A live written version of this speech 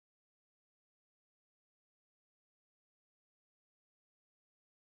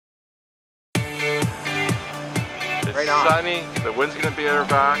Right on. Sunny, the wind's going to be at our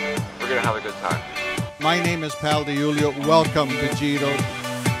back. We're going to have a good time. My name is Pal Di Julio. Welcome to Giro.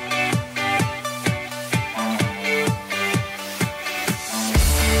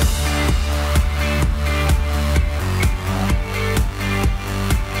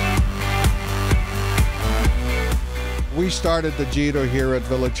 We started the Giro here at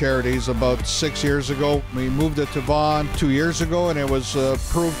Villa Charities about 6 years ago. We moved it to Vaughan 2 years ago, and it was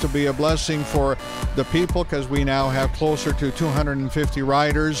proved to be a blessing for the people because we now have closer to 250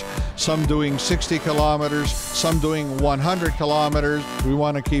 riders, some doing 60 kilometers, some doing 100 kilometers. We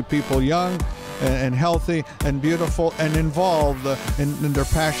want to keep people young and healthy and beautiful and involved in their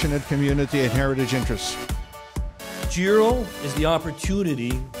passionate community and heritage interests. Giro is the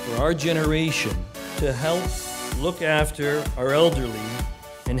opportunity for our generation to help look after our elderly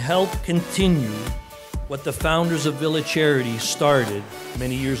and help continue what the founders of Villa Charities started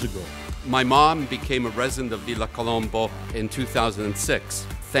many years ago. My mom became a resident of Villa Colombo in 2006.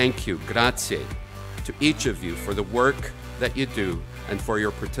 Thank you, grazie, to each of you for the work that you do and for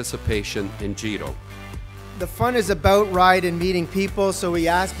your participation in Giro. The fun is about ride and meeting people, so we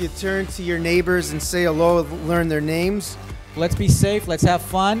ask you to turn to your neighbors and say hello, learn their names. Let's be safe, let's have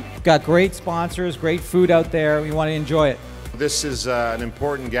fun. We've got great sponsors, great food out there. We want to enjoy it. This is an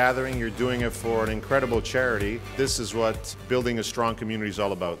important gathering. You're doing it for an incredible charity. This is what building a strong community is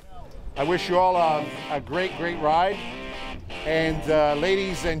all about. I wish you all a great ride. And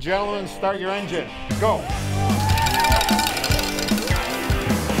ladies and gentlemen, start your engine. Go.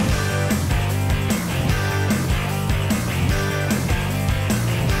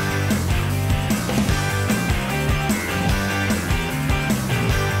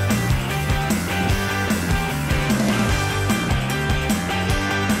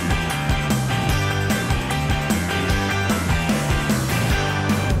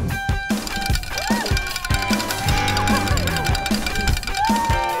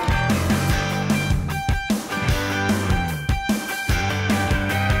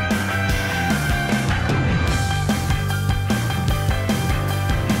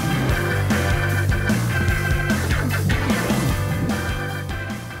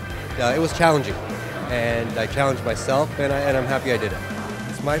 It was challenging, and I challenged myself, and I'm happy I did it.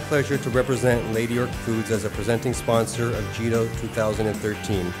 It's my pleasure to represent Lady York Foods as a presenting sponsor of Giro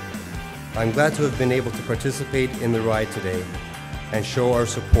 2013. I'm glad to have been able to participate in the ride today and show our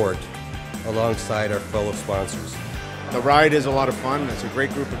support alongside our fellow sponsors. The ride is a lot of fun. It's a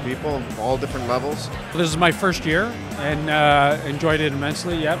great group of people, all different levels. This is my first year and enjoyed it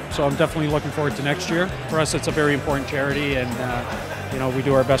immensely, so I'm definitely looking forward to next year. For us, it's a very important charity, and we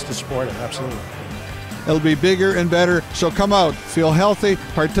do our best to support it, absolutely. It'll be bigger and better, so come out, feel healthy,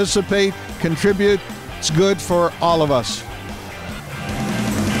 participate, contribute. It's good for all of us.